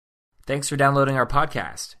Thanks for downloading our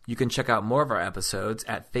podcast. You can check out more of our episodes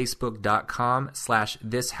at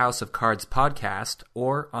facebook.com/This House of Cards podcast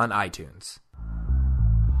or on iTunes.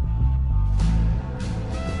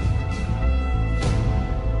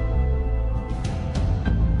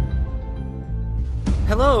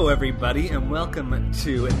 Hello, everybody, and welcome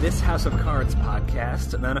to This House of Cards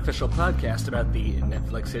podcast, an unofficial podcast about the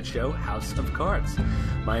Netflix hit show House of Cards.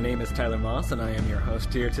 My name is Tyler Moss, and I am your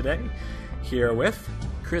host here today. Here with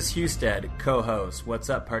Chris Husted, co-host. What's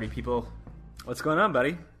up, party people? What's going on,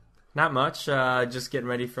 buddy? Not much. Just getting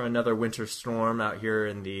ready for another winter storm out here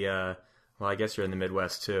in the, well, I guess you're in the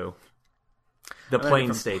Midwest, too. The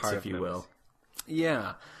Plain States, if you will.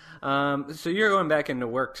 Yeah. So you're going back into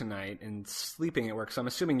work tonight and sleeping at work, so I'm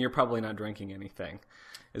assuming you're probably not drinking anything.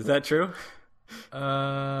 Is that true?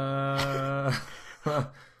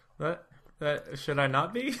 Should I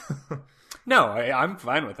not be? No, I'm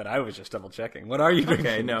fine with it. I was just double checking. What are you drinking?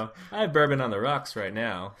 Okay, no. I have bourbon on the rocks right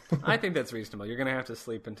now. I think that's reasonable. You're going to have to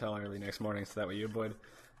sleep until early next morning, so that way you avoid,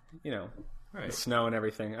 the snow and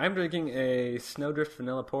everything. I'm drinking a Snowdrift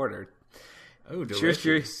Vanilla Porter. Oh,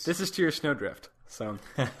 delicious. This is to your Snowdrift. So,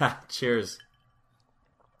 cheers.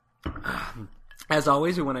 As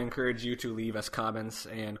always, we want to encourage you to leave us comments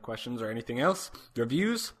and questions or anything else,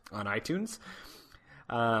 reviews on iTunes.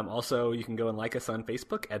 Also, you can go and like us on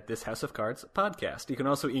Facebook at This House of Cards podcast. You can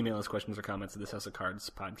also email us questions or comments at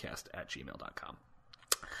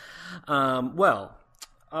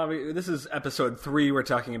thishouseofcardspodcast@gmail.com. This is episode 3 we're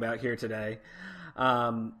talking about here today.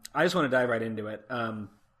 I just want to dive right into it.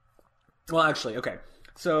 Okay.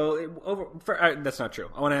 So, that's not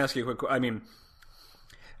true. I want to ask you a quick.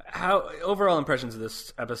 How overall impressions of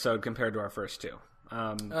this episode compared to our first two?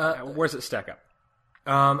 Where's it stack up?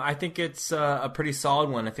 I think it's a pretty solid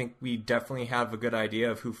one. I think we definitely have a good idea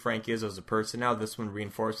of who Frank is as a person now. This one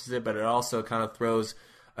reinforces it, but it also kind of throws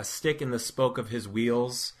a stick in the spoke of his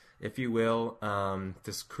wheels, if you will.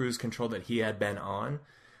 This cruise control that he had been on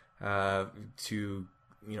everything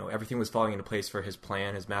was falling into place for his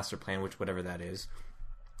plan, his master plan, whatever that is.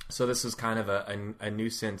 So this is kind of a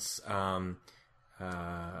nuisance, a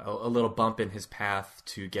little bump in his path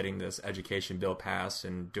to getting this education bill passed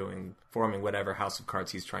and forming whatever House of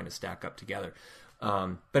Cards he's trying to stack up together.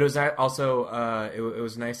 But it was also it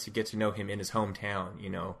was nice to get to know him in his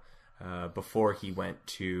hometown, before he went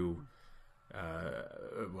to.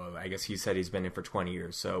 I guess he said he's been in for 20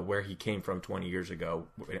 years. So where he came from 20 years ago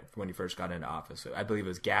when he first got into office, I believe it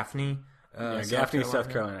was Gaffney. Gaffney, South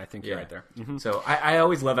Carolina. I think you're right there. Mm-hmm. So I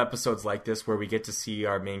always love episodes like this where we get to see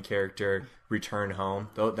our main character return home.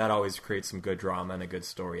 That always creates some good drama and a good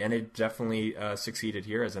story. And it definitely succeeded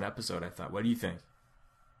here as an episode, I thought. What do you think?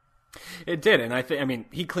 It did, and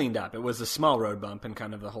he cleaned up. It was a small road bump in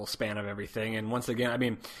kind of the whole span of everything. And once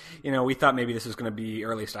again, we thought maybe this was going to be,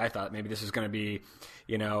 or at least I thought maybe this was going to be,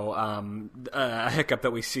 a hiccup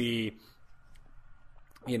that we see,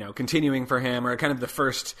 continuing for him, or kind of the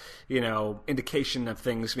first, indication of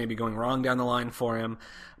things maybe going wrong down the line for him.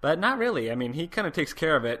 But not really. He kind of takes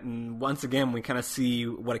care of it, and once again, we kind of see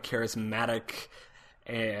what a charismatic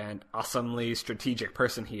and awesomely strategic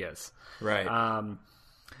person he is. Right.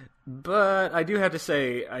 But I do have to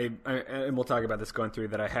say, and we'll talk about this going through,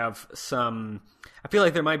 that I feel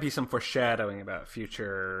like there might be some foreshadowing about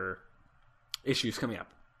future issues coming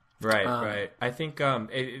up. Right. I think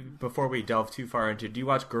before we delve too far into, do you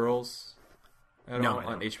watch Girls? No,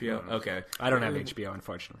 on HBO. Okay, I don't have HBO,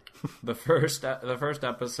 unfortunately. the first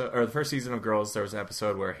episode, or the first season of Girls, there was an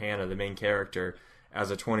episode where Hannah, the main character,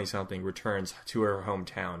 as a 20-something, returns to her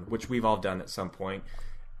hometown, which we've all done at some point.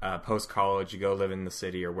 Post-college, you go live in the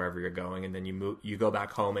city or wherever you're going, and then you go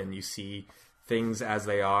back home and you see things as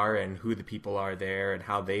they are and who the people are there and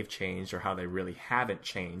how they've changed or how they really haven't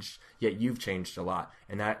changed, yet you've changed a lot.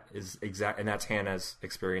 And that's Hannah's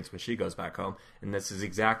experience when she goes back home, and this is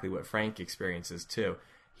exactly what Frank experiences too.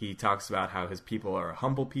 He talks about how his people are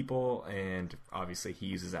humble people, and obviously he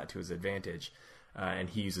uses that to his advantage. And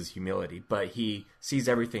he uses humility, but he sees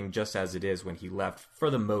everything just as it is when he left for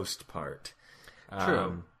the most part.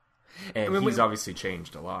 True. And he's obviously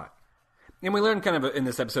changed a lot. And we learned kind of in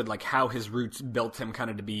this episode, like, how his roots built him kind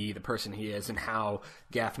of to be the person he is, and how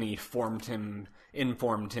Gaffney informed him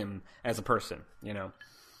as a person,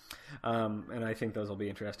 And I think those will be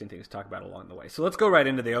interesting things to talk about along the way. So let's go right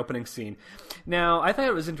into the opening scene. Now, I thought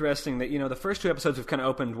it was interesting that, the first 2 episodes have kind of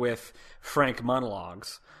opened with Frank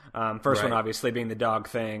monologues. First one, obviously, being the dog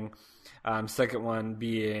thing. Second one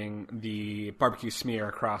being the barbecue smear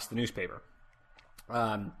across the newspaper.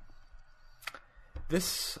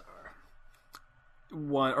 This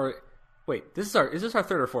one, or wait, is this our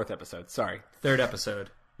third or fourth episode? Sorry, third episode.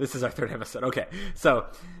 This is our third episode. Okay, so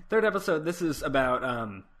third episode. This is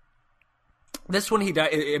about this one. He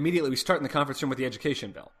died immediately. We start in the conference room with the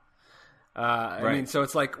education bill. I mean, so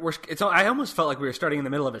it's like I almost felt like we were starting in the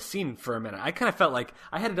middle of a scene for a minute. I kind of felt like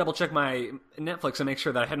I had to double check my Netflix and make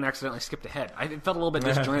sure that I hadn't accidentally skipped ahead. It felt a little bit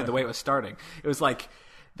disjointed the way it was starting. It was like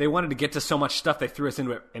they wanted to get to so much stuff they threw us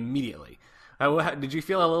into it immediately. Did you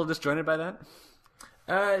feel a little disjointed by that?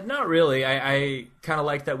 Not really. I kind of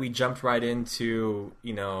like that we jumped right into,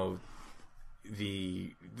 you know,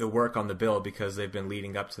 the work on the bill because they've been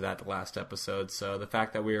leading up to that the last episode. So the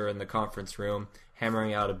fact that we were in the conference room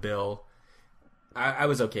hammering out a bill, I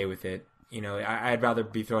was okay with it. You know, I'd rather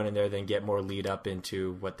be thrown in there than get more lead up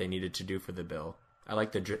into what they needed to do for the bill. I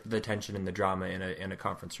like the tension and the drama in a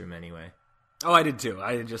conference room anyway. Oh, I did too.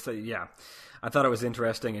 I just I thought it was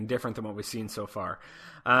interesting and different than what we've seen so far.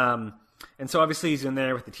 And so obviously he's in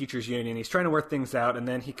there with the teachers union. He's trying to work things out, and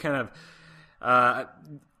then he kind of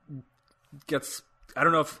gets, I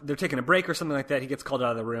don't know if they're taking a break or something like that. He gets called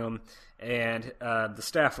out of the room, and the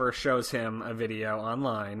staffer shows him a video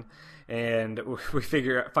online, and we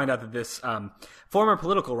find out that this former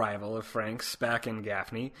political rival of Frank's, back in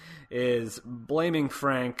Gaffney, is blaming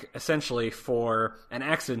Frank essentially for an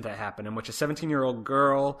accident that happened in which a 17-year-old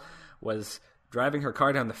girl was driving her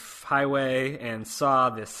car down the highway and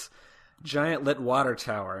saw this giant lit water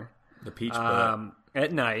tower, the Peach Bullet,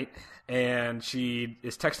 at night, and she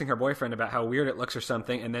is texting her boyfriend about how weird it looks or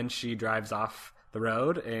something, and then she drives off the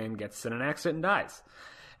road and gets in an accident and dies.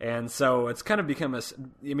 And so it's kind of become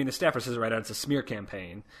the staffer says right out, it's a smear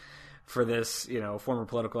campaign for this, you know, former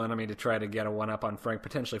political enemy to try to get a one-up on Frank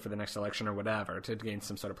potentially for the next election or whatever, to gain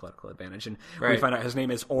some sort of political advantage. And we find out his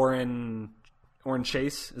name is Orrin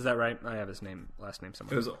Chase. Is that right? I have his last name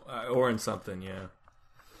somewhere. It was Orrin something, yeah.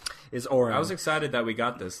 Is Orrin. I was excited that we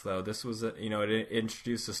got this, though. This was, it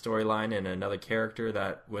introduced a storyline and another character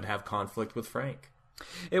that would have conflict with Frank.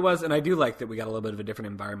 It was, and I do like that we got a little bit of a different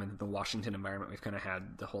environment than the Washington environment we've kind of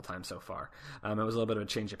had the whole time so far. It was a little bit of a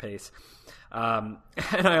change of pace. And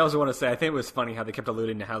I also want to say, I think it was funny how they kept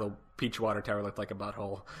alluding to how the Peach Water Tower looked like a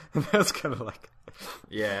butthole. And that was kind of like...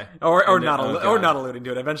 Yeah. Or not alluding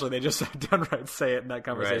to it. Eventually they just downright say it in that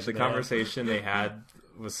conversation. Right, the conversation they had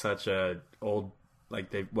was such a old...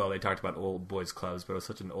 they talked about old boys clubs, but it was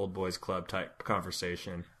such an old boys club type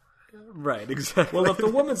conversation. Right, exactly. Well, if the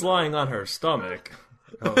woman's lying on her stomach...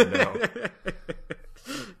 Oh,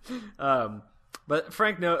 no. But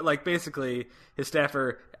Frank, basically, his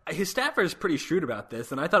staffer is pretty shrewd about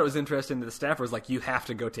this, and I thought it was interesting that the staffer was like, you have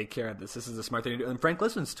to go take care of this. This is a smart thing to do. And Frank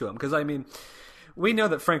listens to him, because, I mean, we know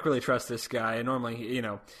that Frank really trusts this guy, and normally, you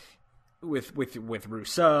know, with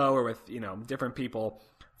Rousseau or with, you know, different people...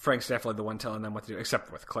 Frank's definitely the one telling them what to do,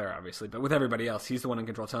 except with Claire, obviously. But with everybody else, he's the one in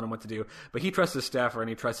control telling them what to do. But he trusts his staffer, and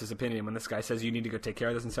he trusts his opinion. When this guy says, you need to go take care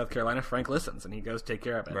of this in South Carolina, Frank listens, and he goes take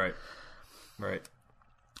care of it. Right.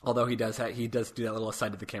 Although he does do that little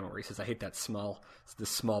aside to the camera where he says, I hate this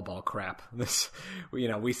small ball crap. We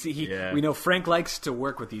know Frank likes to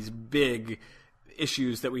work with these big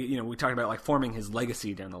issues that we talked about, like forming his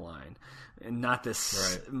legacy down the line, and not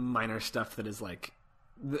this minor stuff that is like...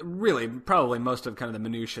 Really, probably most of kind of the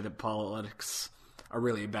minutiae that politics are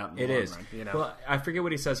really about in the long run. You know? Well, I forget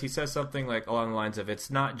what he says. He says something like along the lines of,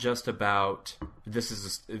 "It's not just about this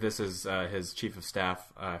is his chief of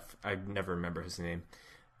staff. I never remember his name,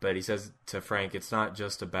 but he says to Frank, it's not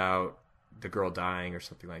just about the girl dying or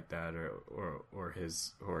something like that, or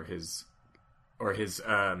his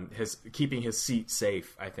keeping his seat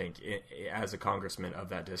safe. I think as a congressman of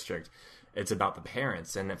that district." It's about the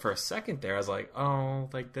parents, and for a second there, I was like, "Oh,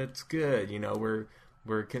 like that's good." You know,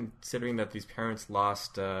 we're considering that these parents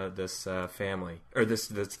lost this family, or this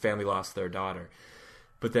family lost their daughter.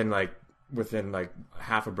 But then, like within like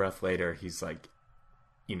half a breath later, he's like,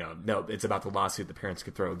 "You know, no, it's about the lawsuit the parents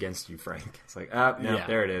could throw against you, Frank." It's like,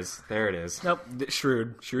 there it is. Nope,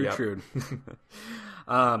 shrewd.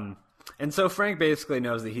 And so Frank basically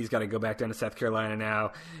knows that he's got to go back down to South Carolina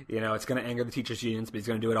now. You know, it's going to anger the teachers' unions, but he's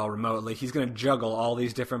going to do it all remotely. He's going to juggle all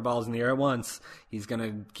these different balls in the air at once. He's going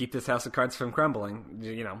to keep this house of cards from crumbling.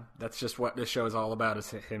 You know, that's just what this show is all about,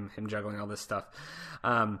 is him juggling all this stuff.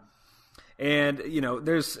 And, you know,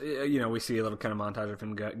 there's, you know, we see a little kind of montage of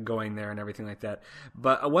him going there and everything like that.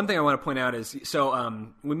 But one thing I want to point out is,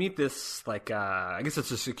 so we meet this, like, I guess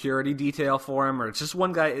it's a security detail for him, or it's just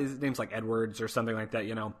one guy, his name's like Edwards or something like that,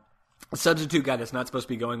 you know. A substitute guy that's not supposed to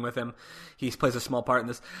be going with him. He plays a small part in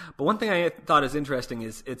this. But one thing I thought is interesting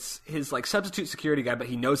is it's his like substitute security guy, but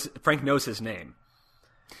Frank knows his name.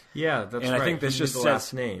 Yeah, that's right. And I think this just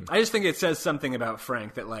says name. I just think it says something about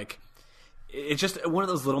Frank that like it's just one of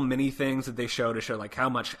those little mini things that they show to show like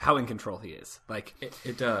how in control he is. Like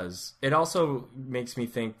it does. It also makes me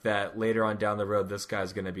think that later on down the road, this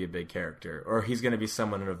guy's going to be a big character, or he's going to be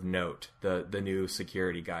someone of note, the new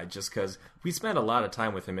security guy. Just because we spent a lot of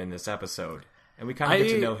time with him in this episode, and we kind of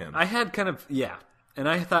get to know him. I had kind of and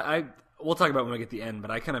I thought we'll talk about it when we get to the end,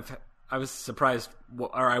 but I was surprised,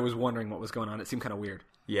 or I was wondering what was going on. It seemed kind of weird.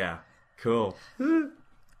 Yeah, cool.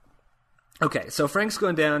 Okay, so Frank's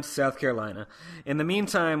going down to South Carolina. In the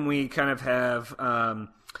meantime, we kind of have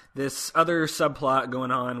this other subplot going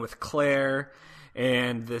on with Claire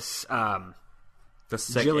and this The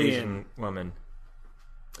sick Jillian. Asian woman.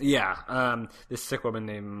 Yeah, this sick woman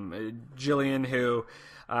named Jillian, who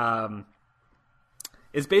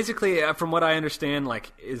is basically, from what I understand,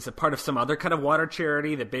 like is a part of some other kind of water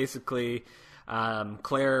charity that basically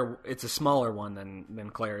Claire. It's a smaller one than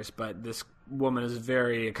Claire's, but this woman is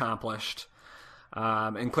very accomplished,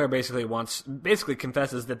 and Claire basically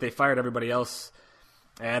confesses that they fired everybody else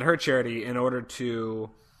at her charity in order to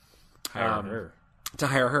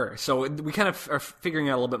Hire her. So we kind of are figuring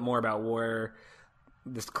out a little bit more about where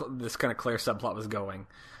this kind of Claire subplot was going,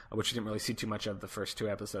 which we didn't really see too much of the first two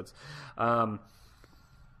episodes. And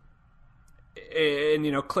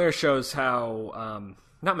Claire shows how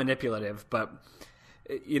not manipulative, but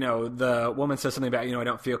the woman says something about I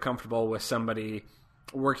don't feel comfortable with somebody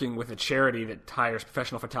working with a charity that hires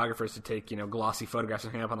professional photographers to take glossy photographs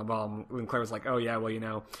and hang up on the wall. And Claire was like, oh yeah,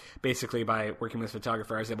 well basically by working with this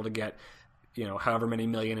photographer I was able to get however many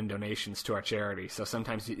million in donations to our charity. So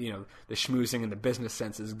sometimes the schmoozing in the business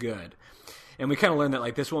sense is good. And we kind of learned that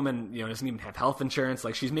like this woman doesn't even have health insurance.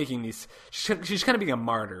 Like she's making she's kind of being a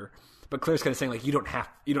martyr. But Claire's kind of saying like you don't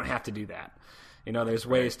have to do that. There's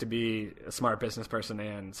ways to be a smart business person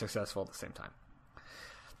and successful at the same time.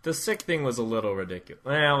 The sick thing was a little ridiculous.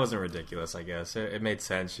 Well, it wasn't ridiculous, I guess. It made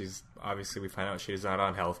sense. She's obviously, we find out she's not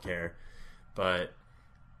on healthcare, but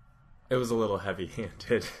it was a little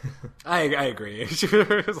heavy-handed. I agree. She was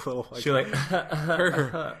a little like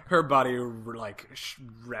her body like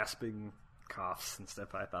rasping coughs and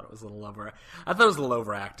stuff. I thought it was a little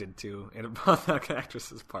overacted too, on that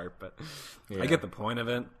actress's part. But yeah. I get the point of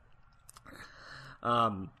it.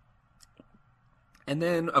 And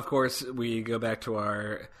then, of course, we go back to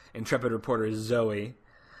our intrepid reporter, Zoe,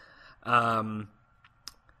 who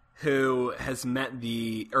has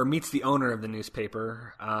meets the owner of the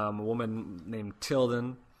newspaper, a woman named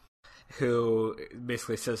Tilden, who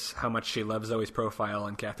basically says how much she loves Zoe's profile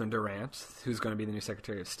on Catherine Durant, who's going to be the new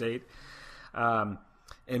Secretary of State, and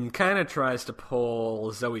kind of tries to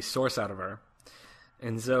pull Zoe's source out of her.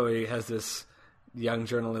 And Zoe has this young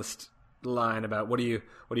journalist line about what do you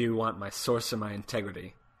want, my source or my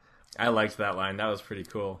integrity? I liked that line. That was pretty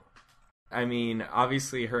cool. I mean,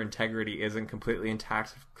 obviously her integrity isn't completely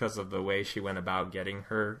intact because of the way she went about getting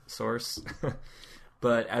her source.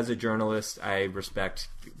 But as a journalist, I respect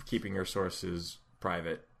keeping your sources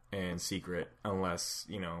private and secret unless,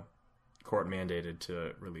 court mandated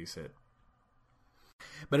to release it.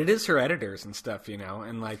 But it is her editors and stuff,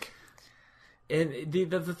 and like... And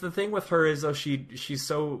the thing with her is, though, she's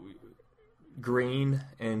so green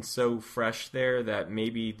and so fresh there that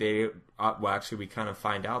maybe we kind of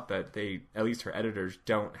find out that at least her editors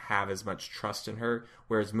don't have as much trust in her,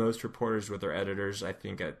 whereas most reporters with their editors, I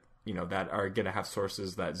think that are going to have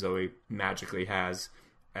sources that Zoe magically has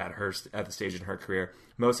at the stage in her career.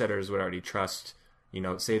 Most editors would already trust,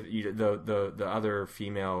 say the other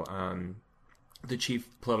female, the chief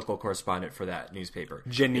political correspondent for that newspaper.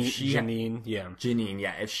 Janine,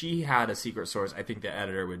 yeah. If she had a secret source, I think the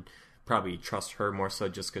editor would probably trust her more so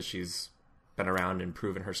just because she's been around and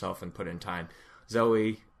proven herself and put in time.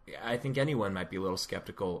 Zoe, I think anyone might be a little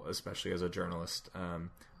skeptical, especially as a journalist,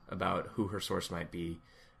 about who her source might be.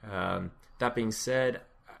 That being said,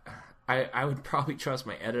 I would probably trust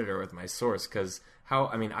my editor with my source because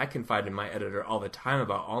I confide in my editor all the time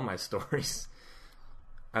about all my stories.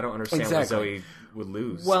 I don't understand what Zoe would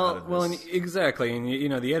lose. And exactly,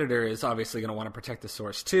 and the editor is obviously going to want to protect the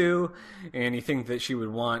source too, and you think that she would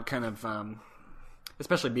want kind of,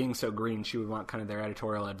 especially being so green, she would want kind of their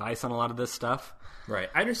editorial advice on a lot of this stuff. Right.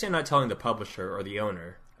 I understand not telling the publisher or the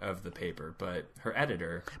owner of the paper, but her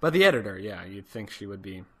editor. But the editor, yeah, you'd think she would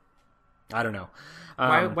be. I don't know.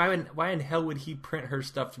 Why in hell would he print her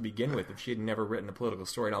stuff to begin with if she had never written a political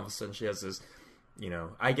story and all of a sudden she has this,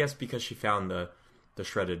 I guess because she found the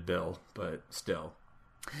shredded bill, but still.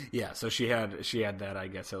 Yeah, so she had that, I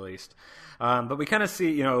guess, at least. But we kind of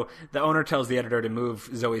see, the owner tells the editor to move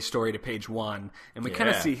Zoe's story to page 1, and we kind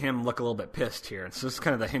of see him look a little bit pissed here. And so this is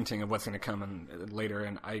kind of the hinting of what's going to come later,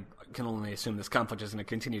 and I can only assume this conflict is going to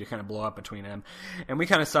continue to kind of blow up between them. And we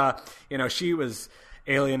kind of saw, she was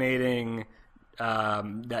alienating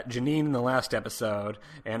that Janine in the last episode,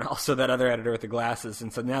 and also that other editor with the glasses,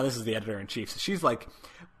 and so now this is the editor-in-chief. So she's, like,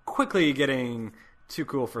 quickly getting too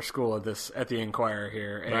cool for school at the Inquirer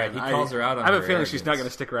here. And right, he calls her out on I have her a feeling arrogance. She's not going to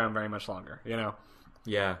stick around very much longer,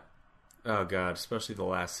 Yeah. Oh god, especially the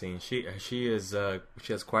last scene. She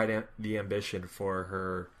has quite the ambition for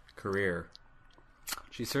her career.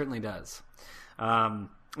 She certainly does. In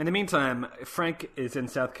the meantime, Frank is in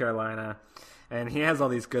South Carolina, and he has all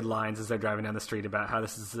these good lines as they're driving down the street about how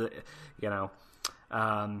this is,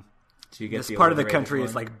 this part of the country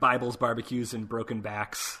is like Bibles, barbecues, and broken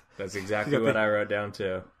backs. That's exactly what I wrote down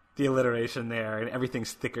too. The alliteration there, and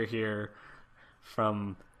everything's thicker here,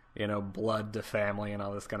 from blood to family and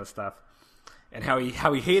all this kind of stuff, and how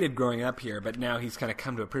he hated growing up here, but now he's kind of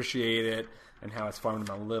come to appreciate it, and how it's formed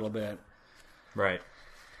him a little bit. Right.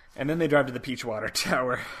 And then they drive to the Peachwater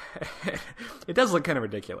Tower. It does look kind of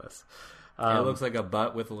ridiculous. It looks like a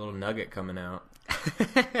butt with a little nugget coming out.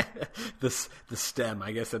 The stem,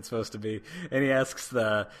 I guess that's supposed to be. And he asks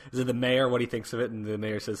the mayor what he thinks of it, and the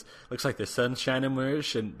mayor says, "Looks like the sun's shining where it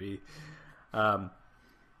shouldn't be." And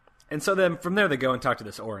so then from there they go and talk to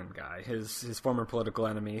this Oren guy, his former political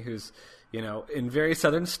enemy, who's in very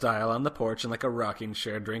Southern style on the porch in like a rocking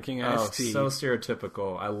chair drinking iced tea. So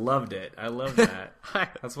stereotypical. I loved it. I love that.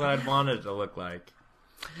 That's what I'd wanted it to look like.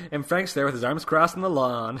 And Frank's there with his arms crossed on the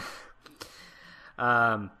lawn.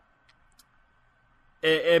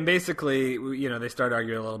 And basically, they start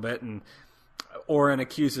arguing a little bit, and Oren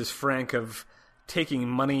accuses Frank of taking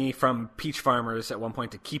money from peach farmers at one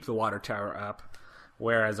point to keep the water tower up,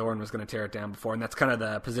 whereas Oren was going to tear it down before. And that's kind of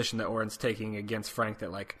the position that Oren's taking against Frank,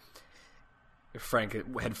 that, like, Frank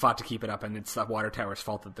had fought to keep it up, and it's the water tower's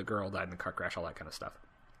fault that the girl died in the car crash, all that kind of stuff.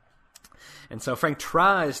 And so Frank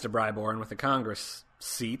tries to bribe Oren with a Congress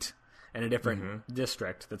seat in a different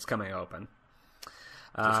district that's coming open.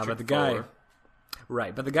 But the guy...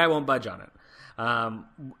 Right, but the guy won't budge on it.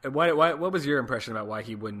 What was your impression about why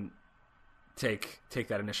he wouldn't take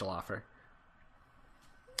that initial offer?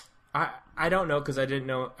 I don't know, because I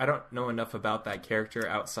don't know enough about that character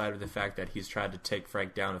outside of the fact that he's tried to take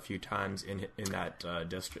Frank down a few times in that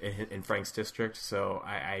district, in Frank's district. So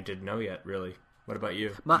I didn't know yet, really. What about you?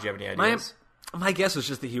 Did you have any ideas? My guess was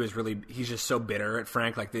just that he's just so bitter at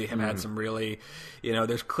Frank. Like, they have had some really,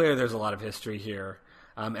 there's a lot of history here.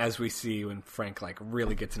 As we see when Frank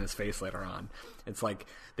really gets in his face later on. It's like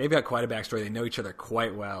they've got quite a backstory. They know each other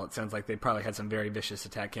quite well. It sounds like they probably had some very vicious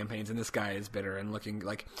attack campaigns, and this guy is bitter and looking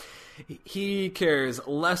like he cares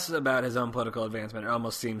less about his own political advancement, it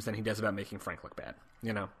almost seems, than he does about making Frank look bad,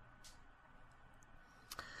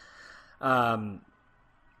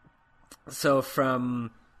 So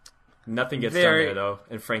from... Nothing gets done there, though,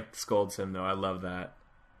 and Frank scolds him, though. I love that.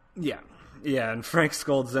 Yeah, and Frank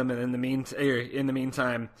scolds them, and in the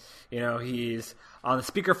meantime, he's on the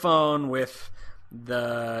speakerphone with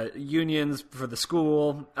the unions for the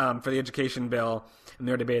school, for the education bill, and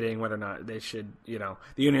they're debating whether or not they should, the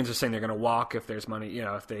unions are saying they're going to walk if there's money,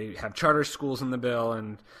 if they have charter schools in the bill,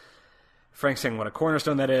 and Frank's saying what a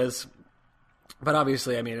cornerstone that is. But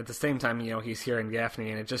obviously, at the same time, he's hearing Gaffney,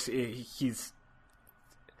 and he's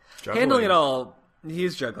juggling. Handling it all.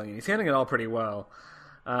 He's juggling. He's handling it all pretty well.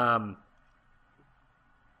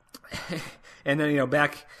 And then,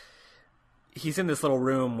 back, he's in this little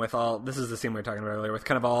room with this is the scene we were talking about earlier, with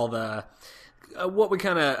kind of all the, what we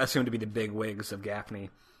kind of assume to be the big wigs of Gaffney.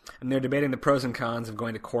 And they're debating the pros and cons of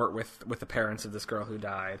going to court with the parents of this girl who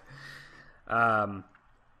died. And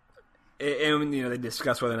they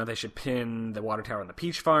discuss whether or not they should pin the water tower on the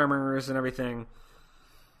peach farmers and everything.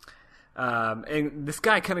 And this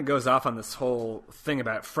guy kind of goes off on this whole thing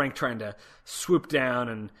about Frank trying to swoop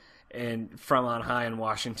down and from on high in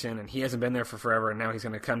Washington, and he hasn't been there for forever, and now he's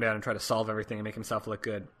going to come down and try to solve everything and make himself look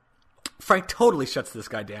good. Frank totally shuts this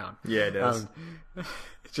guy down. Yeah, it does.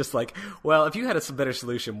 It's just like, well, if you had a better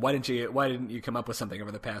solution, why didn't you come up with something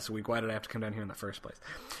over the past week? Why did I have to come down here in the first place?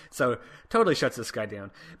 So totally shuts this guy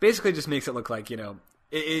down. Basically, just makes it look like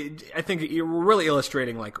I think you're really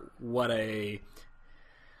illustrating like what a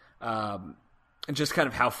just kind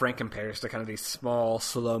of how Frank compares to kind of these small,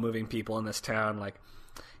 slow-moving people in this town. Like,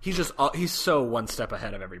 he's so one step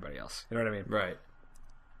ahead of everybody else. You know what I mean? Right.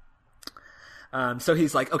 So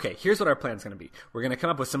he's like, okay, here's what our plan's going to be. We're going to come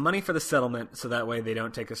up with some money for the settlement so that way they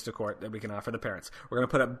don't take us to court, that we can offer the parents. We're going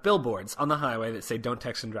to put up billboards on the highway that say don't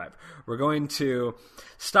text and drive. We're going to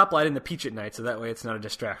stop lighting the peach at night so that way it's not a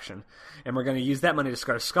distraction. And we're going to use that money to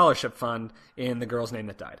start a scholarship fund in the girl's name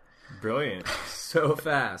that died. Brilliant. So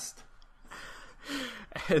fast.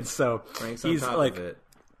 And so Frank's he's on top like, of it.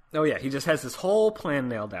 oh yeah, he just has this whole plan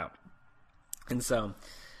nailed out. And so,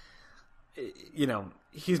 you know,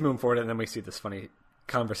 he's moving forward, and then we see this funny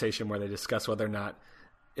conversation where they discuss whether or not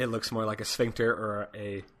it looks more like a sphincter or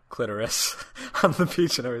a clitoris on the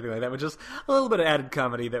beach and everything like that, which is a little bit of added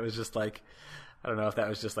comedy that was just like, I don't know if that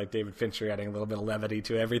was just like David Fincher adding a little bit of levity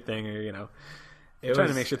to everything, or, you know, trying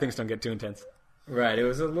to make sure things don't get too intense. Right, it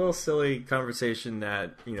was a little silly conversation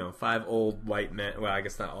that, you know, 5 old white men, well, I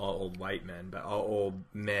guess not all old white men, but all old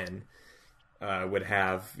men would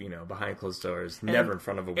have, you know, behind closed doors, never in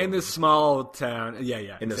front of a woman. In this small town, yeah,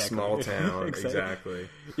 in exactly. a small town, exactly.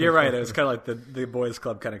 You're right, it was kind of like the boys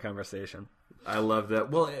club kind of conversation. I love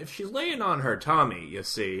that. Well, if she's laying on her tummy, you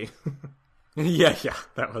see. yeah,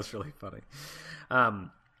 that was really funny.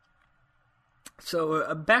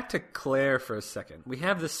 So back to Claire for a second. We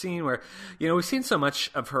have this scene where, you know, we've seen so much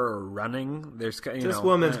of her running. There's, this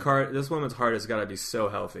woman's heart has got to be so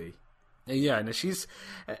healthy. Yeah, and she's.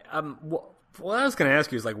 What I was going to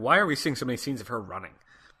ask you is, like, why are we seeing so many scenes of her running?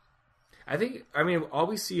 I mean, all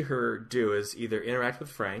we see her do is either interact with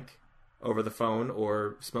Frank over the phone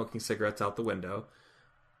or smoking cigarettes out the window.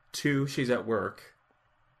 2, she's at work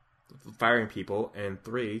firing people, and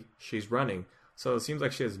 3, she's running. So it seems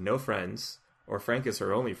like she has no friends, or Frank is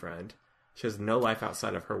her only friend. She has no life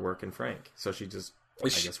outside of her work and Frank. So she just, I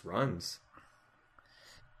guess, runs.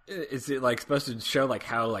 Is it, like, supposed to show, like,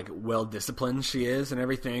 how, like, well-disciplined she is and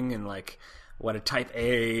everything, and, like, what a type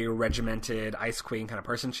A, regimented, ice queen kind of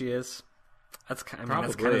person she is? That's kind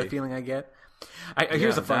of the feeling I get.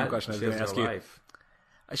 Here's a fun question I was going to ask you. Life.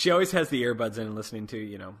 She always has the earbuds in and listening to,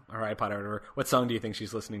 you know, her iPod or whatever. What song do you think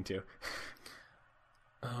she's listening to?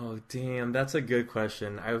 Oh, damn. That's a good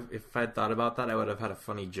question. If I'd thought about that, I would have had a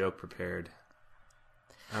funny joke prepared.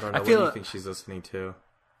 I don't know. What do you think she's listening to?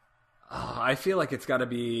 Oh, I feel like it's got to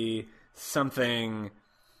be something...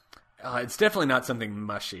 it's definitely not something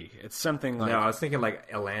mushy. It's something like... No, I was thinking like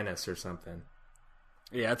Alanis or something.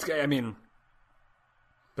 Yeah, I mean...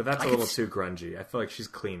 But that's a little too grungy. I feel like she's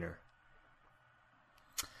cleaner.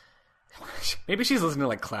 Maybe she's listening to,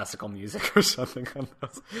 like, classical music or something.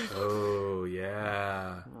 Oh,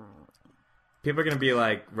 yeah. People are gonna be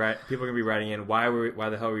writing in, why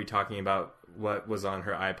the hell were you talking about what was on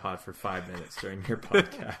her iPod for 5 minutes during your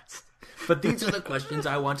podcast? But these are the questions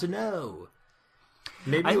I want to know.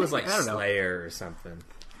 Maybe it was like Slayer or something.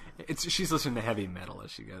 She's listening to heavy metal as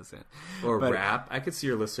she goes in, or rap. I could see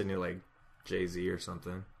her listening to like Jay-Z or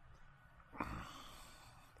something.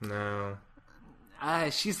 No.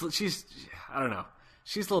 She's I don't know.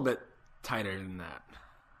 She's a little bit tighter than that.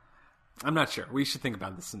 I'm not sure. We should think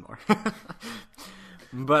about this some more.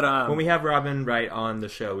 But when we have Robin Wright on the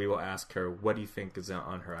show, we will ask her, what do you think is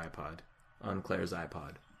on her iPod, on Claire's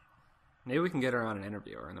iPod? Maybe we can get her on an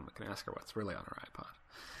interviewer, and then we can ask her what's really on her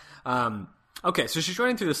iPod. Okay, so she's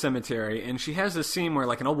running through the cemetery, and she has this scene where,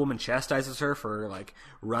 like, an old woman chastises her for, like,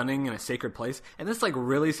 running in a sacred place, and this, like,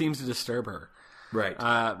 really seems to disturb her. Right.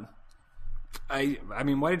 I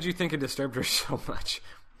mean, why did you think it disturbed her so much?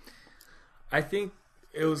 I think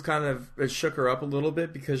it was it shook her up a little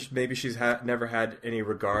bit because maybe she's never had any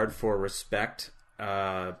regard for respect,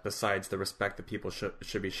 besides the respect that people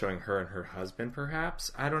should be showing her and her husband,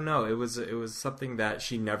 perhaps. I don't know. It was something that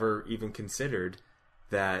she never even considered,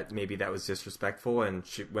 that maybe that was disrespectful, and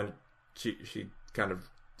she kind of,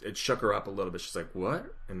 it shook her up a little bit. She's like,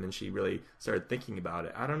 what? And then she really started thinking about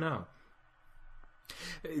it. I don't know.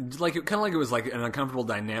 Like, kind of like it was like an uncomfortable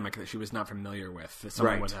dynamic that she was not familiar with. That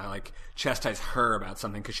someone would like chastise her about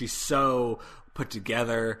something because she's so put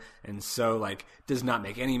together and so like does not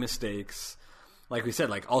make any mistakes. Like we said,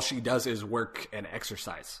 like all she does is work and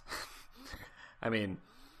exercise. I mean,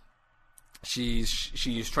 she's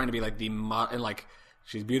trying to be like the model, and like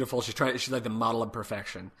she's beautiful. She's like the model of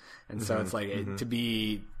perfection, and so it's like to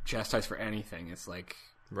be chastised for anything, it's like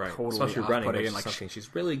totally especially running, which is like something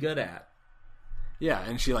she's really good at. Yeah,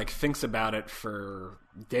 and she like thinks about it for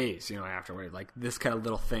days, you know, afterward. Like this kind of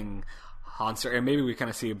little thing haunts her, and maybe we kind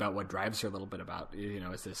of see about what drives her a little bit about, you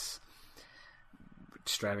know, is this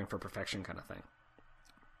striving for perfection kind of thing.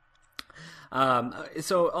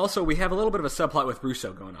 So also we have a little bit of a subplot with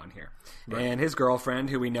Russo going on here, and his girlfriend,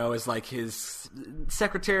 who we know is like his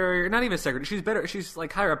secretary, or not even a secretary. She's better. She's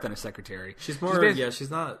like higher up than a secretary. She's more.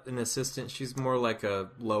 She's not an assistant. She's more like a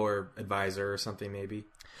lower advisor or something, maybe.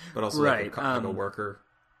 But also like a worker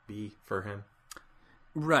bee for him.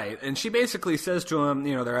 Right, and she basically says to him,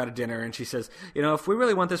 they're at a dinner, and she says, if we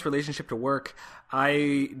really want this relationship to work,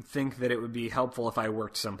 I think that it would be helpful if I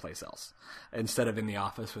worked someplace else instead of in the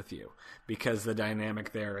office with you, because the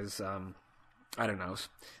dynamic there is, I don't know,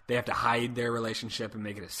 they have to hide their relationship and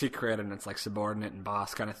make it a secret, and it's like subordinate and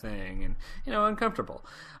boss kind of thing, and, uncomfortable.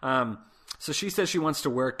 So she says she wants to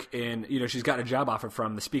work in, she's got a job offer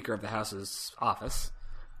from the Speaker of the House's office,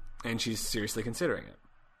 and she's seriously considering it.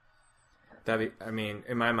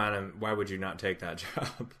 In my mind, why would you not take that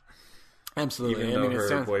job? Absolutely. Even though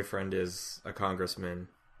her boyfriend is a congressman,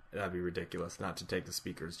 that'd be ridiculous not to take the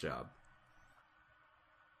Speaker's job.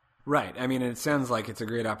 Right. It sounds like it's a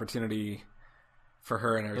great opportunity for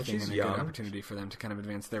her and everything, and a good opportunity for them to kind of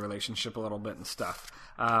advance their relationship a little bit and stuff.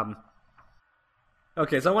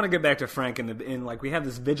 Okay, so I want to get back to Frank we have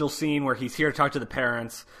this vigil scene where he's here to talk to the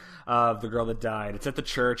parents of the girl that died. It's at the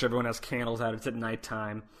church. Everyone has candles out. It's at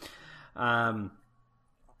nighttime.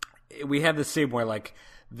 We have this scene where,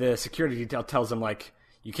 the security detail tells him,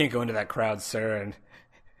 you can't go into that crowd, sir, and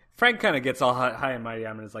Frank kind of gets all high and mighty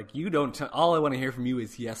and is like, all I want to hear from you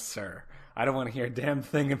is yes, sir. I don't want to hear a damn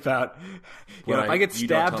thing about, if I get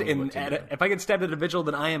stabbed if I get stabbed at a vigil,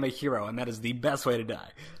 then I am a hero, and that is the best way to die.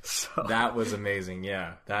 So that was amazing,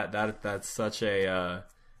 yeah. That's such a,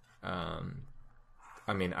 I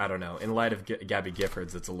don't know. In light of Gabby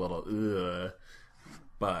Giffords, it's a little,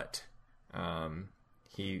 but...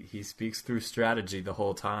 he speaks through strategy the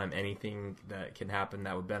whole time. Anything that can happen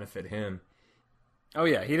that would benefit him. Oh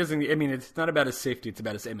yeah, he doesn't. It's not about his safety; it's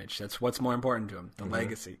about his image. That's what's more important to him, the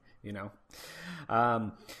legacy.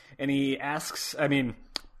 And he asks.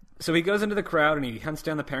 So he goes into the crowd and he hunts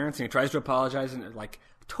down the parents and he tries to apologize and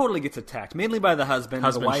totally gets attacked, mainly by the husband.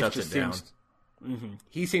 The wife shuts just it down. Seems.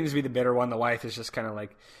 He seems to be the bitter one. The wife is just kind of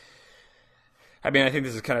like. I think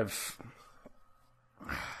this is kind of.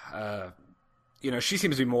 She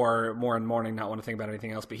seems to be more in mourning, not want to think about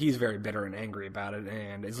anything else, but he's very bitter and angry about it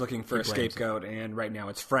and is looking for a scapegoat, and right now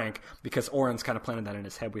it's Frank, because Oren's kind of planted that in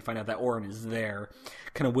his head. We find out that Oren is there,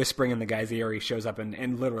 kind of whispering in the guy's ear. He shows up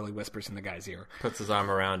and literally whispers in the guy's ear. Puts his arm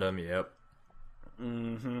around him, yep.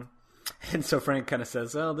 Mm-hmm. And so Frank kind of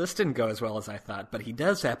says, oh, this didn't go as well as I thought, but he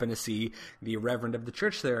does happen to see the reverend of the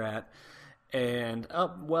church they're at, and,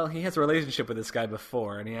 he has a relationship with this guy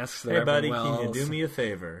before, and he asks the reverend, hey, buddy, can you do me a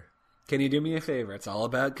favor? Can you do me a favor? It's all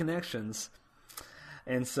about connections.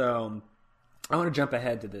 And so I want to jump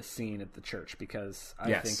ahead to this scene at the church because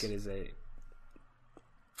I think it is a...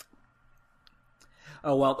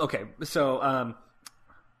 Oh, well, okay. So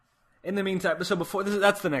in the meantime, so before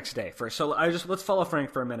that's the next day first. So let's follow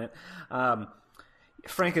Frank for a minute.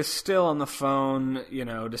 Frank is still on the phone,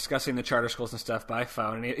 discussing the charter schools and stuff by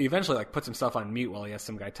phone, and he eventually puts himself on mute while he has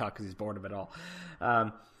some guy talk because he's bored of it all.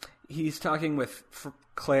 He's talking with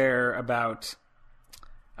Claire about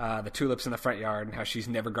the tulips in the front yard and how she's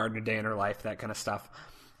never gardened a day in her life, that kind of stuff.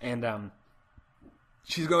 And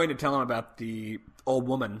she's going to tell him about the old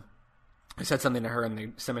woman who said something to her in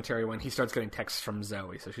the cemetery when he starts getting texts from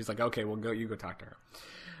Zoe. So she's like, okay, well, you go talk to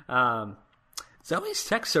her. Zoe's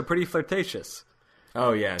texts are pretty flirtatious.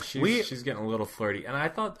 Oh yeah, she's getting a little flirty, and I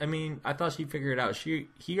thought she figured it out.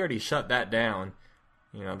 He already shut that down,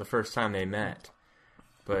 the first time they met.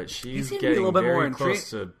 But she's getting a little bit very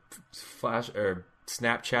close to flash or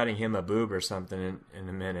Snapchatting him a boob or something in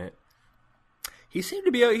a minute. He seemed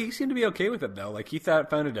to be okay with it though. He found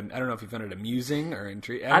it. I don't know if he found it amusing or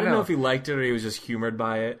intriguing. I don't know if he liked it or he was just humored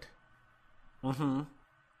by it. Mm-hmm.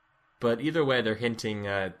 But either way, they're hinting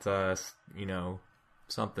at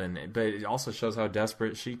something. But it also shows how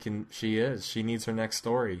desperate she is. She needs her next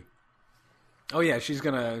story. Oh yeah, she's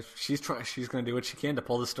gonna do what she can to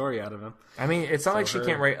pull the story out of him. It's not like she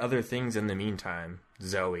can't write other things in the meantime,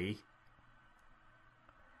 Zoe.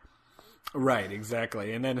 Right,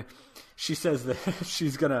 exactly. And then she says that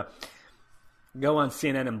she's gonna go on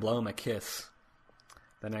CNN and blow him a kiss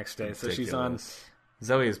the next day. Ridiculous. So she's on.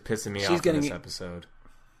 Zoe is pissing me off in this episode.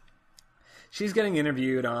 She's getting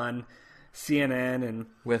interviewed on CNN and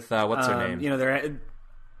with what's her name? They're.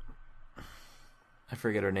 I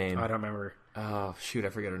forget her name. I don't remember. Oh shoot! I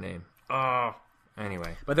forget her name.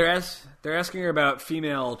 Anyway, but they're asking her about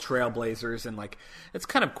female trailblazers, and it's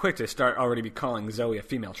kind of quick to start already be calling Zoe a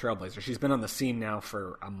female trailblazer. She's been on the scene now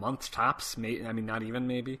for a month tops. Not even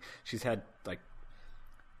maybe. She's had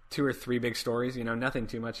 2 or 3 big stories. Nothing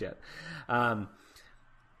too much yet.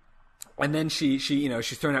 And then she's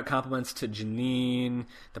throwing out compliments to Janine,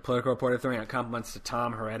 the political reporter, throwing out compliments to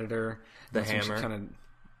Tom, her editor. The Hammer.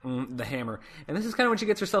 The Hammer. And this is kind of when she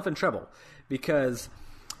gets herself in trouble. Because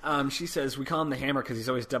she says, we call him the Hammer because he's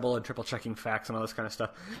always double and triple checking facts and all this kind of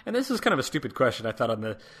stuff. And this is kind of a stupid question, I thought, on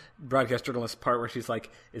the broadcast journalist part, where she's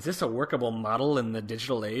like, is this a workable model in the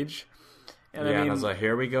digital age? And I was like,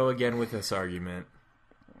 here we go again with this argument.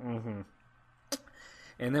 Mm-hmm.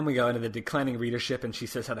 And then we go into the declining readership, and she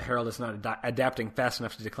says how the Herald is not adapting fast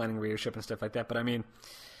enough to declining readership and stuff like that. But I mean,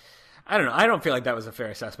 I don't know. I don't feel like that was a fair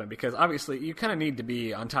assessment, because obviously you kind of need to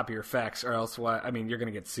be on top of your facts, or else you're going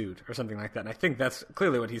to get sued or something like that. And I think that's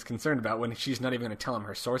clearly what he's concerned about when she's not even going to tell him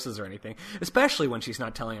her sources or anything, especially when she's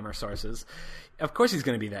not telling him her sources. Of course he's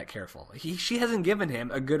going to be that careful. She hasn't given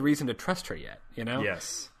him a good reason to trust her yet, you know?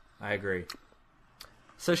 Yes, I agree.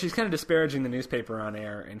 So she's kind of disparaging the newspaper on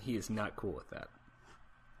air, and he is not cool with that.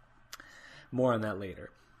 More on that later.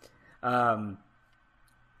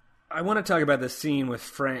 I want to talk about this scene with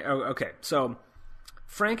Frank. Oh, okay. So,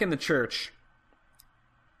 Frank in the church.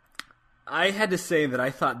 I had to say that I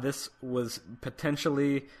thought this was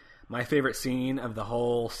potentially my favorite scene of the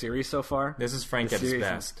whole series so far. This is Frank at his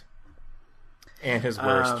best. And his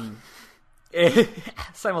worst.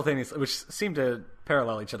 Simultaneously, which seem to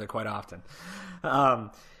parallel each other quite often.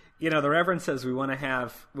 The Reverend says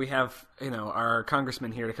we have our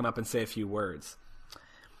congressman here to come up and say a few words.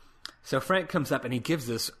 So Frank comes up and he gives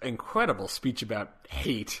this incredible speech about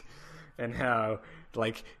hate and how,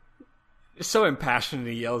 so impassioned,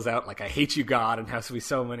 he yells out, I hate you, God, and how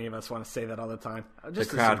so many of us want to say that all the time. Just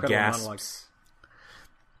the crowd gasps. Monologue.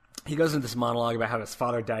 He goes into this monologue about how his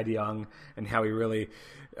father died young and how he really,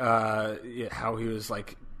 how he was,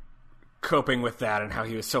 coping with that and how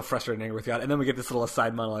he was so frustrated and angry with God. And then we get this little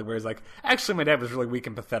aside monologue where he's like, actually, my dad was really weak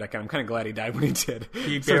and pathetic, and I'm kind of glad he died when he did.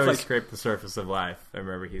 He barely scraped the surface of life, I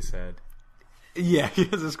remember he said. Yeah, he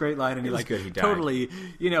has this great line, and he good he died. Totally,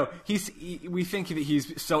 we think that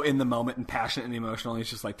he's so in the moment and passionate and emotional, and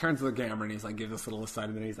he's just turns to the camera and he's gives this little aside,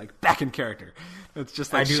 and then he's back in character. It's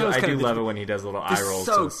just I do love it when he does little eye rolls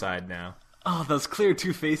to the side now. Oh, those clear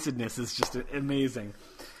two-facedness is just amazing.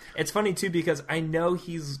 It's funny, too, because I know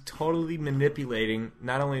he's totally manipulating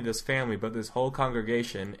not only this family, but this whole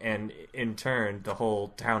congregation, and in turn, the whole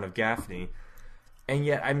town of Gaffney. And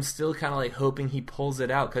yet, I'm still kind of hoping he pulls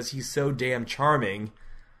it out, because he's so damn charming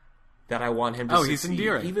that I want him to succeed. He's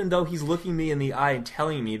endearing. Even though he's looking me in the eye and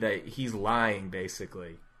telling me that he's lying,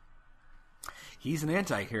 basically. He's an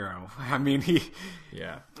anti-hero. I mean,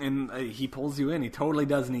 he pulls you in. He totally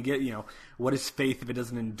does, and he get, what is faith if it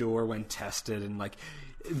doesn't endure when tested, and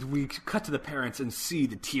we cut to the parents and see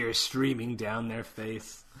the tears streaming down their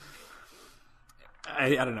face.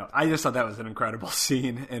 I don't know. I just thought that was an incredible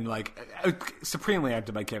scene, and supremely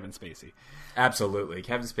acted by Kevin Spacey. Absolutely,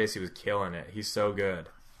 Kevin Spacey was killing it. He's so good.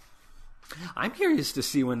 I'm curious to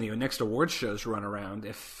see when the next awards shows run around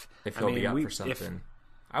if he'll be up for something.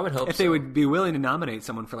 I would hope if they would be willing to nominate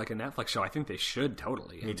someone for a Netflix show. I think they should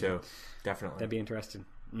totally. Me too, definitely. That'd be interesting.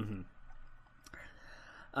 Mm-hmm.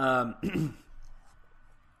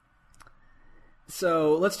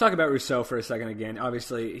 So let's talk about Rousseau for a second again.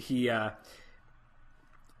 Obviously, he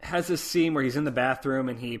has this scene where he's in the bathroom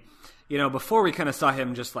and he, before we kind of saw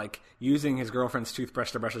him just using his girlfriend's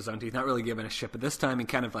toothbrush to brush his own teeth, not really giving a shit. But this time he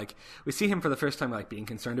kind of we see him for the first time being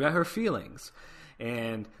concerned about her feelings.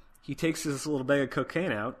 And he takes this little bag of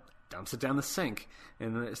cocaine out, dumps it down the sink.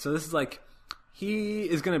 And so this is he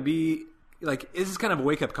is going to be, this is kind of a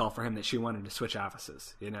wake-up call for him that she wanted to switch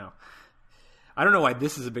offices, I don't know why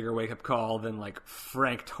this is a bigger wake-up call than,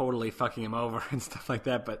 Frank totally fucking him over and stuff like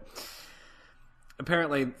that, but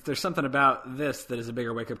apparently there's something about this that is a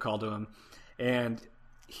bigger wake-up call to him. And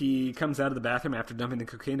he comes out of the bathroom after dumping the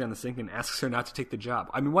cocaine down the sink and asks her not to take the job.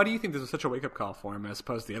 I mean, why do you think this was such a wake-up call for him as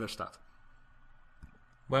opposed to the other stuff?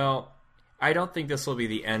 Well, I don't think this will be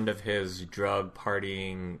the end of his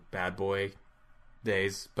drug-partying bad boy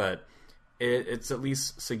days, but it's at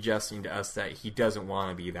least suggesting to us that he doesn't want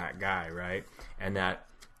to be that guy, right? And that,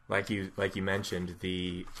 like you mentioned,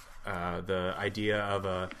 the idea of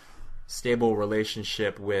a stable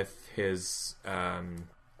relationship with his,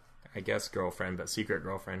 I guess girlfriend, but secret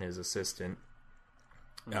girlfriend, his assistant,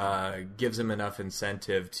 gives him enough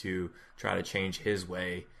incentive to try to change his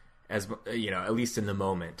way, as at least in the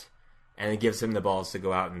moment, and it gives him the balls to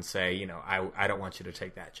go out and say, I don't want you to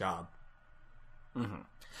take that job. Mm-hmm.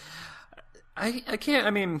 I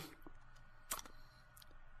can't,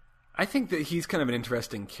 I think that he's kind of an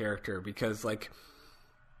interesting character because,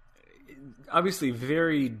 obviously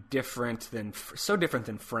very different than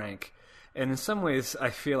Frank. And in some ways,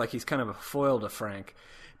 I feel like he's kind of a foil to Frank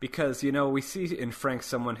because, we see in Frank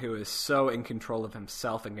someone who is so in control of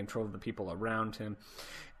himself and control of the people around him,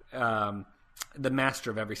 the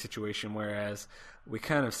master of every situation, whereas we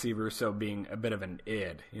kind of see Rousseau being a bit of an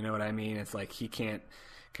id. You know what I mean? It's like he can't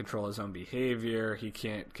control his own behavior. He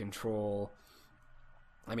can't control...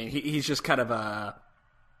 I mean, he's just kind of a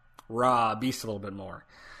raw beast a little bit more.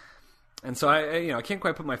 And so I can't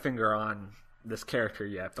quite put my finger on this character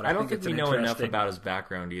yet, but I don't think we know enough about his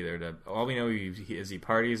background either. All we know is he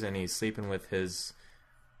parties and he's sleeping with his,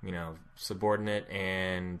 subordinate,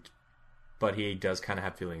 but he does kind of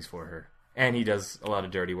have feelings for her. And he does a lot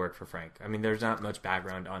of dirty work for Frank. I mean, there's not much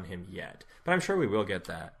background on him yet, but I'm sure we will get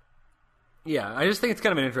that. Yeah, I just think it's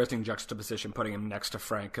kind of an interesting juxtaposition putting him next to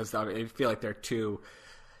Frank, because I feel like they're two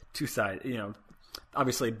sides,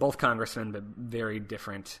 obviously both congressmen, but very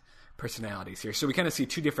different personalities here. So we kind of see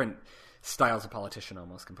two different styles of politician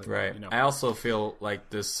almost completely. Right. I also feel like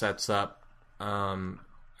this sets up,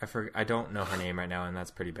 I don't know her name right now, and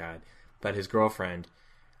that's pretty bad, but his girlfriend,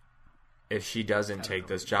 if she doesn't take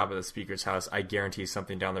this job at the Speaker's house, I guarantee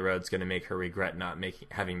something down the road is going to make her regret not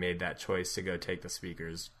having made that choice to go take the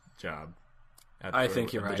Speaker's job. I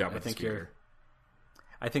think you're right.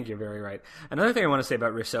 I think you're very right. Another thing I want to say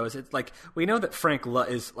about Rousseau is it's like we know that Frank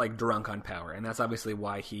is like drunk on power, and that's obviously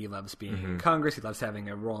why he loves being in Congress. He loves having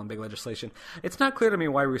a role in big legislation. It's not clear to me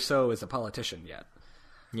why Rousseau is a politician yet.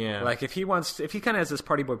 Yeah, like if he kind of has this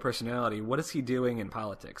party boy personality, what is he doing in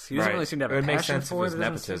politics? He doesn't really seem to have a passion for it. It makes sense if it's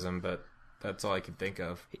nepotism, but that's all I can think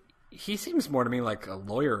of. He seems more to me like a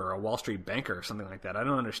lawyer or a Wall Street banker or something like that. I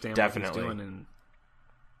don't understand what he's doing.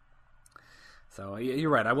 So you're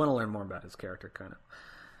right. I want to learn more about his character, kind of.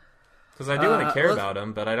 Because I do want to care about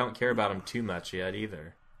him, but I don't care about him too much yet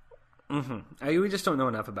either. We just don't know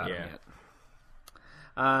enough about him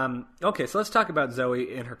yet. Okay, so let's talk about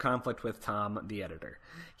Zoe and her conflict with Tom, the editor.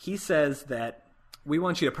 He says that we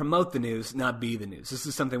want you to promote the news, not be the news. This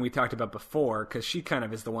is something we talked about before, because she kind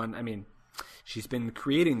of is the one, she's been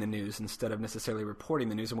creating the news instead of necessarily reporting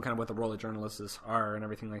the news, and kind of what the role of journalists are and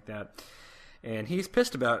everything like that. And he's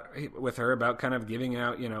pissed with her about kind of giving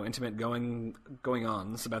out, intimate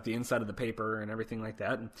going-ons about the inside of the paper and everything like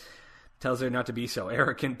that, and tells her not to be so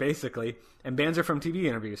arrogant, basically, and bans her from TV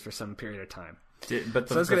interviews for some period of time. But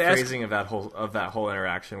the phrasing of that whole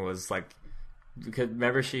interaction was like, because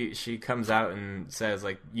remember she comes out and says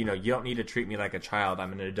like, you don't need to treat me like a child.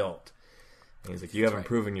 I'm an adult. And he's like, you haven't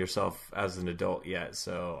proven yourself as an adult yet,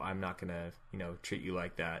 so I'm not gonna treat you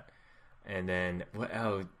like that. And then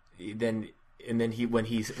And then when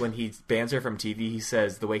he bans her from TV, he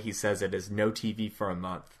says, the way he says it is no TV for a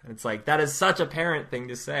month. And it's like, that is such a parent thing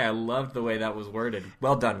to say. I loved the way that was worded.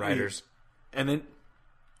 Well done, writers. And then,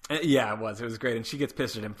 yeah, it was great. And she gets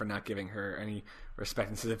pissed at him for not giving her any respect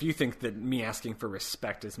and says, if you think that me asking for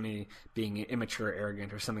respect is me being immature,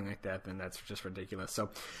 arrogant, or something like that, then that's just ridiculous. So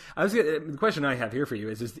the question I have here for you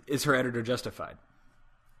is her editor justified?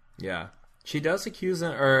 Yeah. She does accuse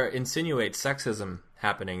or insinuate sexism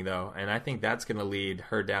happening, though, and I think that's going to lead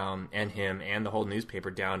her down, and him, and the whole newspaper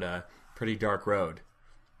down a pretty dark road.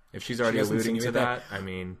 If she's already alluding to that,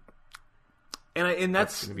 and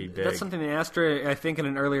that's going to be big. That's something they asked her, I think, in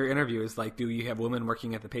an earlier interview, is like, do you have women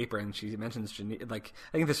working at the paper? And she mentions, like,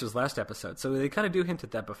 I think this was last episode. So they kind of do hint at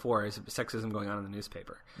that before, is sexism going on in the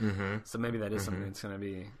newspaper. Mm-hmm. So maybe that is something that's going to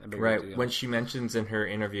be a big deal. Right. When she mentions in her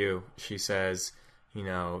interview, she says,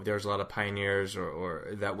 there's a lot of pioneers or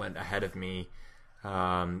that went ahead of me.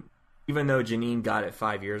 Even though Janine got it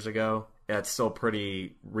 5 years ago, that's still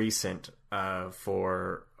pretty recent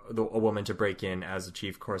for a woman to break in as a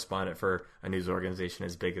chief correspondent for a news organization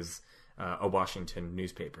as big as a Washington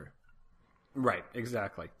newspaper. Right,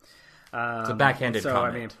 exactly. It's a backhanded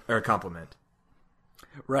comment, or a compliment.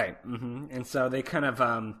 Right, mm-hmm. And so they kind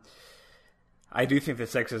of... I do think that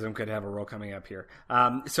sexism could have a role coming up here.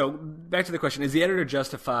 So back to the question, is the editor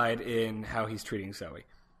justified in how he's treating Zoe?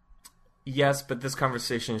 Yes, but this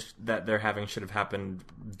conversation that they're having should have happened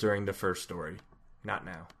during the first story, not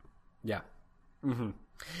now. Yeah. Mm-hmm.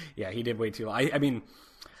 Yeah, he did way too long. I mean,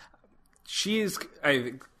 she's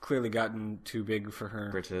clearly gotten too big for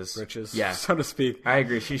her britches, yeah, so to speak. I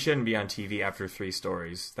agree. She shouldn't be on TV after 3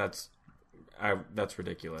 stories. That's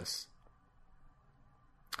ridiculous.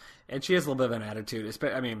 And she has a little bit of an attitude.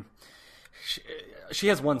 She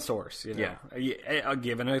has one source, Yeah. I'll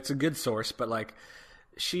give it. It's a good source, but like,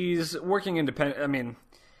 she's working independent.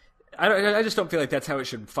 I just don't feel like that's how it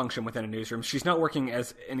should function within a newsroom. She's not working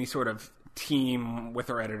as any sort of team with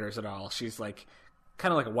her editors at all. She's like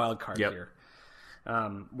kind of like a wild card here,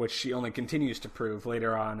 which she only continues to prove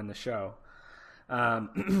later on in the show.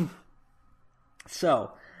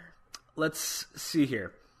 So let's see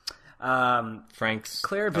here. Frank's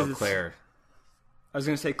Claire visits. Claire. I was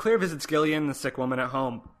going to say Claire visits Gillian, the sick woman, at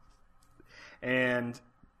home, and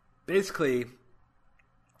basically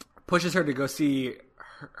pushes her to go see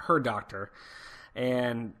her doctor,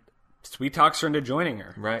 and sweet talks her into joining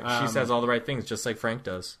her. Right. She says all the right things, just like Frank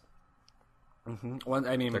does. Mm-hmm. Well,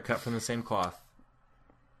 I mean, they're cut from the same cloth.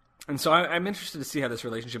 And so I'm interested to see how this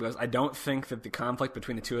relationship goes. I don't think that the conflict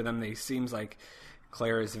between the two of them, seems like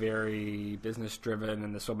Claire is very business-driven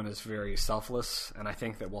and this woman is very selfless, and I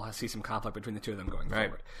think that we'll see some conflict between the two of them going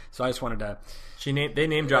forward. So I just wanted to... They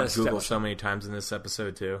name-dropped Google so many times in this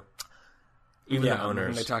episode, too. Even the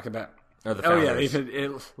owners. They talk about... Or the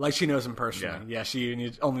founders. Like she knows them personally. Yeah, she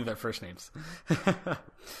needs only their first names.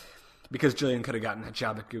 Because Jillian could have gotten a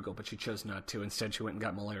job at Google, but she chose not to. Instead, she went and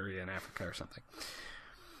got malaria in Africa or something.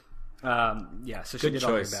 So she did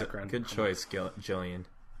all the background. Good choice, Jillian.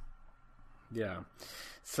 Yeah.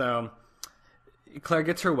 So Claire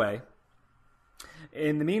gets her way.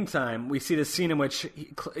 In the meantime, we see this scene in which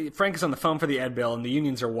Frank is on the phone for the ed bill, and the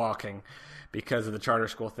unions are walking because of the charter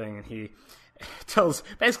school thing, and he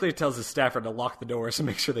basically tells his staffer to lock the doors and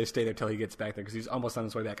make sure they stay there till he gets back there because he's almost on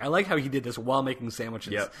his way back. I like how he did this while making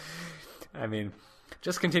sandwiches. Yep. I mean,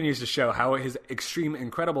 just continues to show how his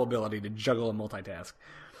incredible ability to juggle and multitask.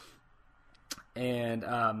 And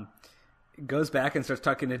goes back and starts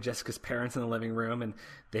talking to Jessica's parents in the living room, and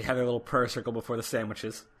they have their little prayer circle before the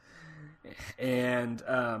sandwiches. And,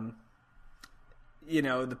 the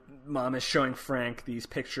mom is showing Frank these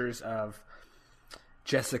pictures of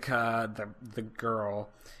Jessica, the girl,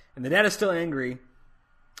 and the dad is still angry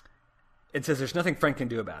and says there's nothing Frank can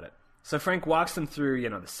do about it. So Frank walks them through,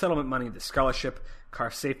 the settlement money, the scholarship, car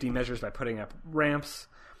safety measures by putting up ramps.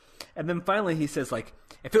 And then finally he says,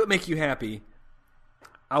 if it would make you happy,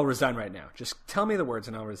 I'll resign right now. Just tell me the words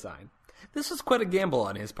and I'll resign. This was quite a gamble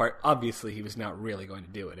on his part. Obviously, he was not really going to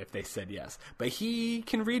do it if they said yes. But he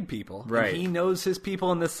can read people. Right. And he knows his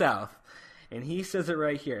people in the South. And he says it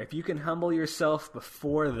right here. If you can humble yourself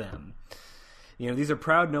before them, these are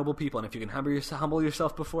proud, noble people. And if you can humble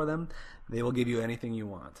yourself before them, they will give you anything you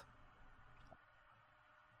want.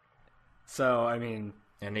 So, I mean...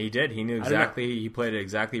 And he did. He knew exactly. He played it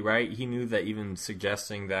exactly right. He knew that even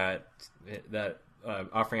suggesting that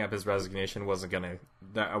offering up his resignation wasn't gonna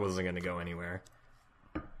go anywhere.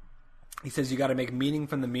 He says you got to make meaning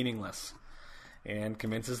from the meaningless, and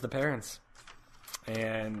convinces the parents,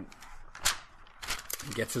 and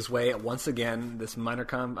gets his way once again. This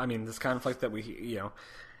this conflict that we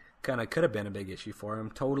kind of could have been a big issue for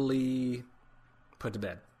him, totally put to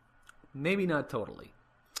bed. Maybe not totally.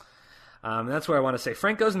 That's where I want to say.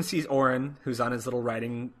 Frank goes and sees Oren, who's on his little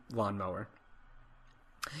riding lawnmower.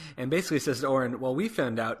 And basically says to Oren, well, we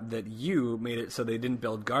found out that you made it so they didn't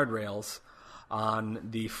build guardrails on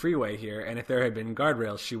the freeway here. And if there had been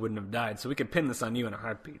guardrails, she wouldn't have died. So we could pin this on you in a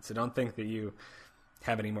heartbeat. So don't think that you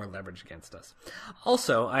have any more leverage against us.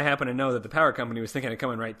 Also, I happen to know that the power company was thinking of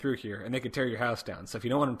coming right through here, and they could tear your house down. So if you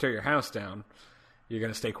don't want them to tear your house down, you're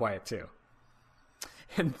going to stay quiet too.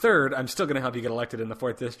 And third, I'm still going to help you get elected in the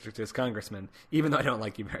 4th District as congressman, even though I don't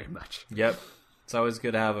like you very much. Yep. It's always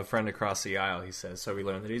good to have a friend across the aisle, he says. So we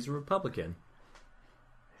learned that he's a Republican.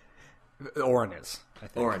 Oren is, I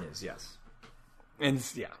think. Oren is, yes.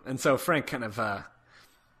 And so Frank kind of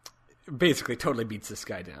basically totally beats this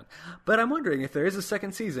guy down. But I'm wondering if there is a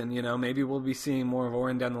second season, maybe we'll be seeing more of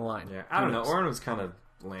Oren down the line. Yeah, I don't know. Oren was kind of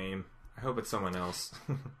lame. I hope it's someone else.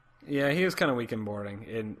 Yeah, he was kind of weak and boring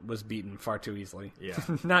and was beaten far too easily. Yeah.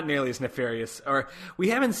 Not nearly as nefarious. Or we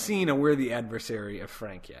haven't seen a worthy adversary of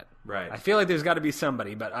Frank yet. Right. I feel like there's got to be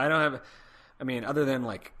somebody, but I don't have... other than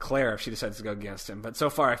Claire if she decides to go against him. But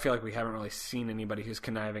so far I feel like we haven't really seen anybody who's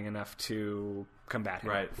conniving enough to combat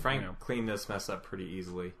him. Right. Frank cleaned this mess up pretty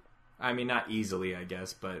easily. I mean, not easily, I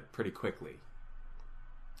guess, but pretty quickly.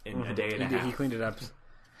 In a day and a half. He cleaned it up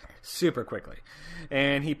super quickly.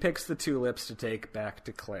 And he picks the tulips to take back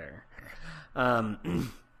to Claire. Kind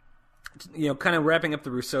of wrapping up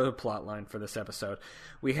the Rousseau plot line for this episode.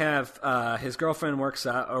 We have his girlfriend wakes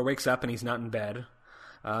up and he's not in bed.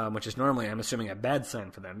 Which is normally, I'm assuming, a bad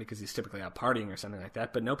sign for them because he's typically out partying or something like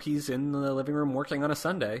that. But nope, he's in the living room working on a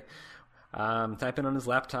Sunday, typing on his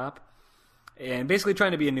laptop, and basically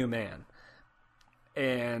trying to be a new man.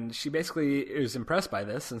 And she basically is impressed by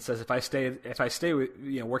this and says, "If I stay with,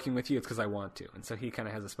 working with you, it's because I want to." And so he kind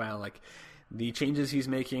of has a smile, like the changes he's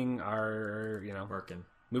making are, working,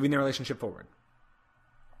 moving their relationship forward.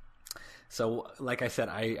 So, like I said,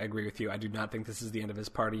 I agree with you. I do not think this is the end of his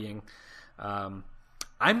partying.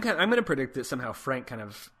 I'm going to predict that somehow Frank kind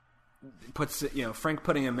of puts, Frank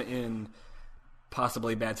putting him in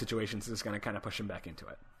possibly bad situations is going to kind of push him back into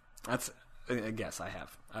it. I guess I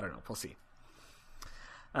have. I don't know. We'll see.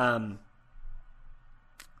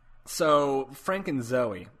 So Frank and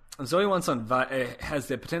Zoe. Zoe has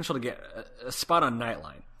the potential to get a spot on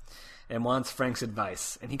Nightline, and wants Frank's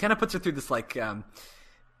advice. And he kind of puts her through this like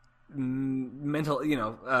mental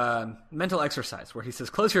exercise where he says,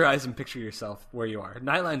 "Close your eyes and picture yourself where you are.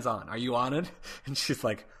 Nightline's on. Are you on it?" And she's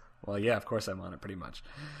like, "Well, yeah, of course I'm on it, pretty much."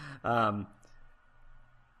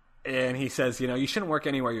 And he says, you shouldn't work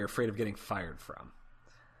anywhere you're afraid of getting fired from.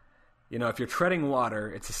 If you're treading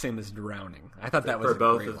water, it's the same as drowning. I thought that was for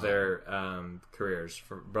both of their careers,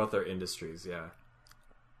 for both their industries, yeah.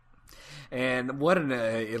 And what I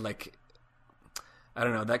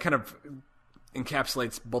don't know, that kind of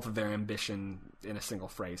encapsulates both of their ambition in a single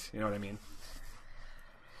phrase. You know what I mean?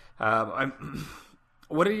 I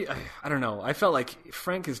don't know. I felt like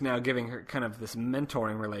Frank is now giving her kind of this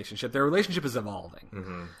mentoring relationship. Their relationship is evolving.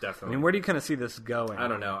 Mm-hmm, definitely. I mean, where do you kind of see this going? I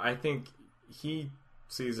don't know. I think he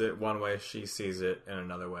sees it one way, she sees it in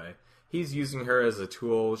another way. He's using her as a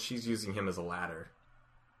tool. She's using him as a ladder.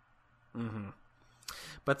 Mm-hmm.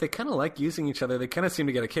 But they kind of like using each other. They kind of seem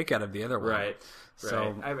to get a kick out of the other one. Right.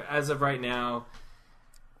 So as of right now,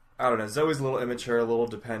 I don't know. Zoe's a little immature, a little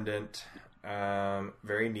dependent,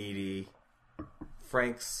 very needy.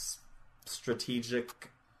 Frank's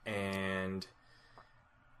strategic and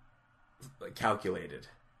calculated.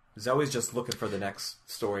 Zoe's just looking for the next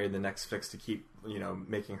story and the next fix to keep,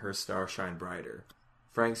 making her star shine brighter.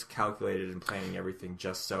 Frank's calculated and planning everything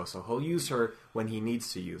just so he'll use her when he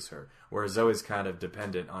needs to use her, whereas Zoe's kind of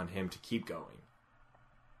dependent on him to keep going.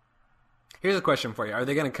 Here's a question for you. Are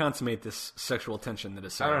they going to consummate this sexual tension that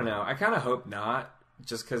is so... I don't know. I kind of hope not,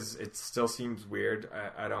 just because it still seems weird.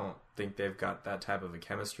 I don't think they've got that type of a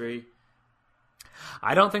chemistry.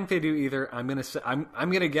 I don't think they do either. I'm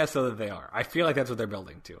gonna guess though that they are. I feel like that's what they're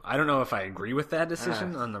building to. I don't know if I agree with that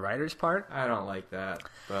decision on the writer's part. I don't like that,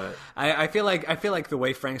 but I feel like the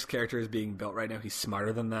way Frank's character is being built right now, he's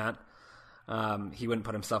smarter than that. He wouldn't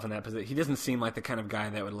put himself in that position. He doesn't seem like the kind of guy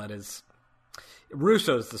that would let his...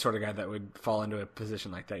 Russo's the sort of guy that would fall into a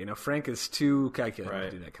position like that. Frank is too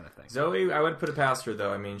calculated to do that kind of thing. Zoe, I would put it past her,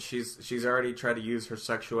 though. I mean, she's already tried to use her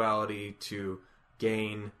sexuality to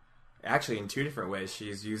gain... Actually, in two different ways.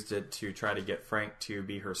 She's used it to try to get Frank to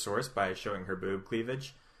be her source by showing her boob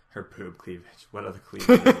cleavage. Her boob cleavage. What other cleavage?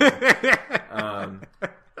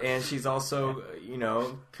 And she's also,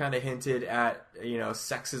 kind of hinted at,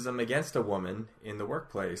 sexism against a woman in the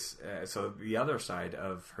workplace. So the other side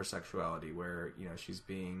of her sexuality where, she's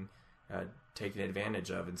being taken advantage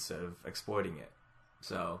of instead of exploiting it.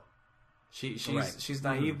 So she's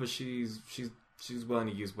naive, but she's willing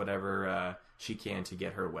to use whatever she can to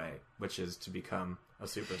get her way, which is to become a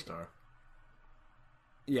superstar.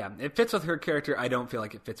 Yeah, it fits with her character. I don't feel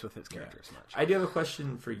like it fits with his character as much. I do have a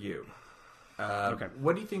question for you. Okay.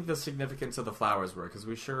 What do you think the significance of the flowers were? Because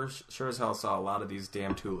we sure as hell saw a lot of these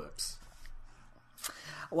damn tulips.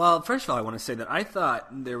 Well, first of all, I want to say that I thought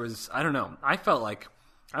there was... I don't know. I felt like...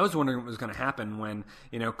 I was wondering what was going to happen when,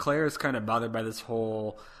 Claire is kind of bothered by this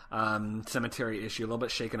whole cemetery issue, a little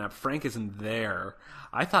bit shaken up. Frank isn't there.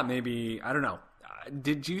 I thought maybe... I don't know.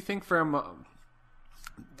 Did you think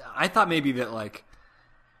I thought maybe that, like...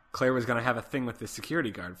 Claire was going to have a thing with the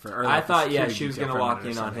security guard I thought, she was going to walk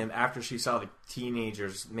in on him after she saw the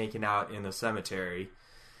teenagers making out in the cemetery.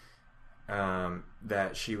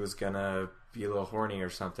 That she was going to be a little horny or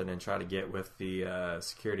something and try to get with the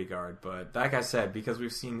security guard. But like I said, because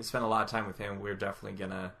we've spent a lot of time with him, we're definitely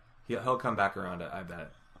going to... He'll come back around, I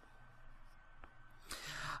bet.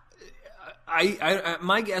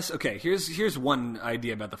 My guess... Okay, here's one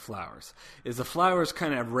idea about the flowers. Is the flowers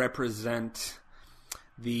kind of represent...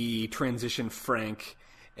 the transition Frank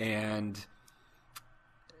and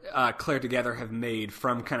Claire together have made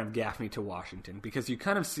from kind of Gaffney to Washington, because you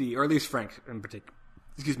kind of see, or at least Frank in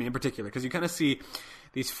particular, because you kind of see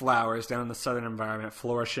these flowers down in the southern environment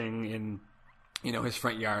flourishing in, his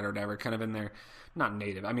front yard or whatever, kind of in their, not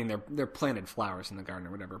native, I mean they're planted flowers in the garden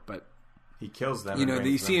or whatever, but he kills them. And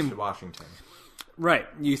brings them to Washington. Right,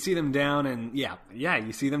 you see them down, and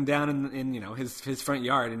you see them down in his front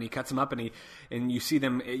yard, and he cuts them up, and you see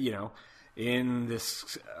them, in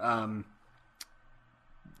this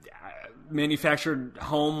manufactured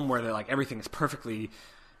home where they're like everything is perfectly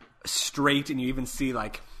straight, and you even see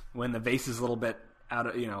like when the vase is a little bit out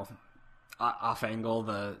of off angle,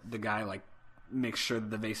 the guy like makes sure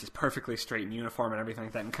that the vase is perfectly straight and uniform and everything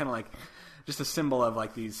like that, and kind of like just a symbol of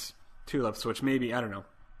like these tulips, which maybe I don't know,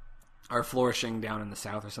 are flourishing down in the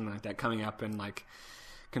South or something like that, coming up and like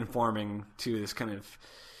conforming to this kind of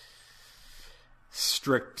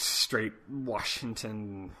strict, straight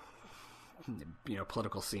Washington,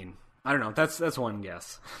 political scene. I don't know. That's one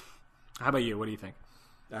guess. How about you? What do you think?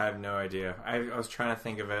 I have no idea. I was trying to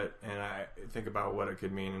think of it, and I think about what it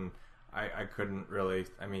could mean, and I couldn't really.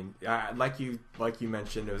 I mean, like you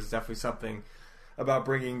mentioned, it was definitely something about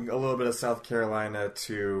bringing a little bit of South Carolina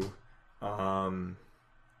to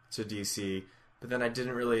DC. But then I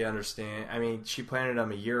didn't really understand. I mean, she planted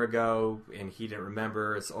him a year ago, and he didn't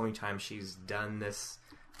remember. It's the only time she's done this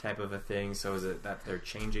type of a thing. So is it that they're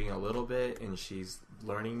changing a little bit, and she's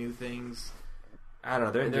learning new things? I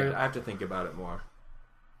don't know. I have to think about it more.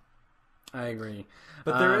 I agree.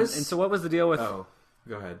 But there is... And so what was the deal with... Oh,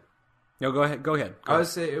 go ahead. No, go ahead. Go ahead. I would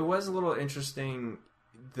say it was a little interesting,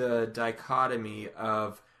 the dichotomy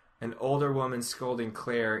of an older woman scolding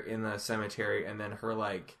Claire in the cemetery, and then her,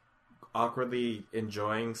 like, awkwardly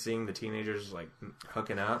enjoying seeing the teenagers, like,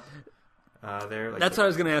 hooking up there. Like, that's what I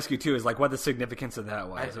was going to ask you, too, is, like, what the significance of that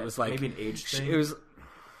was. It was, like... Maybe an age thing? It was...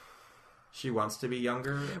 She wants to be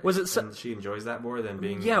younger. Was it? And she enjoys that more than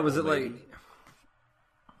being. Yeah. Was it lady. like?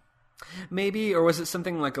 Maybe, or was it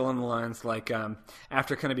something like along the lines like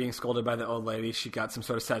after kind of being scolded by the old lady, she got some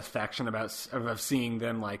sort of satisfaction of seeing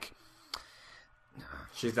them like.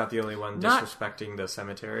 She's not the only one disrespecting the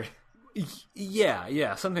cemetery.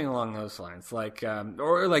 Yeah, something along those lines, like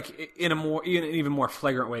or like in an even more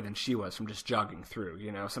flagrant way than she was from just jogging through,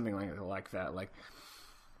 you know, something like that, like.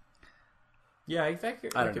 Yeah, I think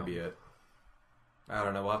that could be it. I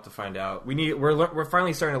don't know. We'll have to find out. We're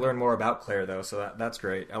finally starting to learn more about Claire, though, so that's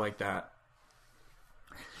great. I like that.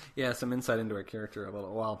 Yeah, some insight into her character a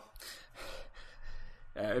little. Well,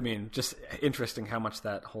 I mean, just interesting how much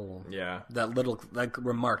that little like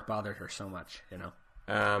remark bothered her so much. You know.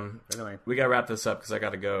 Anyway, we gotta wrap this up because I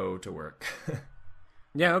gotta go to work.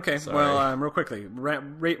 Yeah, okay. Sorry. Well, real quickly,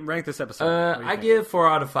 rank this episode. I give 4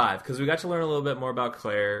 out of 5 because we got to learn a little bit more about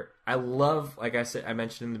Claire. I love, like I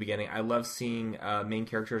mentioned in the beginning, I love seeing main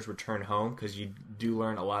characters return home because you do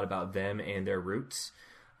learn a lot about them and their roots.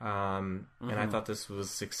 And I thought this was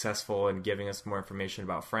successful in giving us more information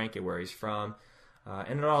about Frank and where he's from.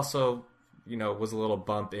 And it also, you know, was a little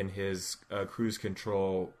bump in his cruise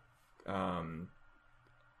control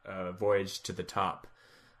voyage to the top.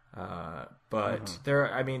 But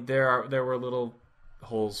there were little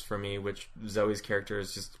holes for me, which Zoe's character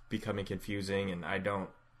is just becoming confusing, and I don't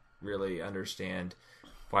really understand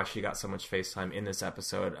why she got so much FaceTime in this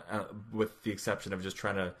episode, with the exception of just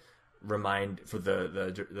trying to remind for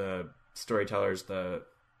the storytellers, the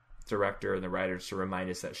director and the writers to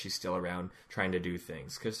remind us that she's still around trying to do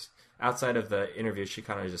things. Because outside of the interview, she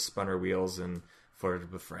kind of just spun her wheels and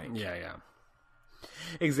flirted with Frank. Yeah.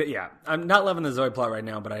 Yeah, I'm not loving the Zoe plot right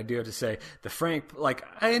now, but I do have to say the Frank, like,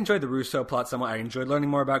 I enjoyed the Russo plot somewhat. I enjoyed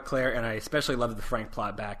learning more about Claire, and I especially loved the Frank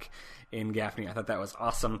plot back in Gaffney. I thought that was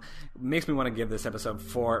awesome. It makes me want to give this episode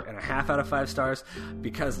 4.5 out of 5 stars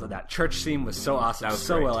because that church scene was so awesome,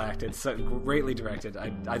 so great. Well acted, so greatly directed.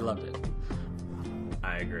 I loved it.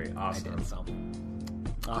 I agree. Awesome. I did, so.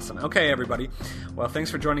 Awesome. Okay, everybody. Well,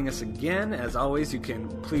 thanks for joining us again. As always, you can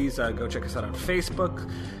please go check us out on Facebook.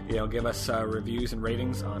 You know, give us reviews and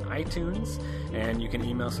ratings on iTunes. And you can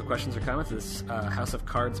email us with questions or comments. This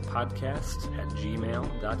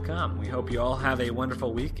houseofcardspodcast@gmail.com. We hope you all have a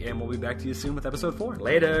wonderful week, and we'll be back to you soon with episode 4.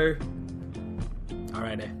 Later. All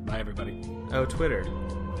right. Bye, everybody. Oh, Twitter.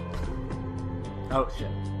 Oh,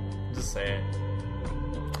 shit. Just say it.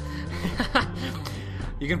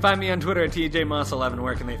 You can find me on Twitter at TJMoss11.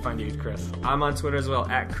 Where can they find you, Chris? I'm on Twitter as well,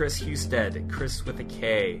 at Chris Husted. Chris with a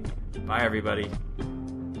K. Bye, everybody.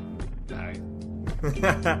 Bye.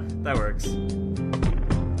 That works.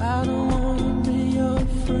 I don't wanna be your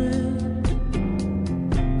friend.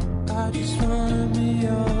 I just wanna be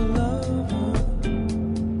your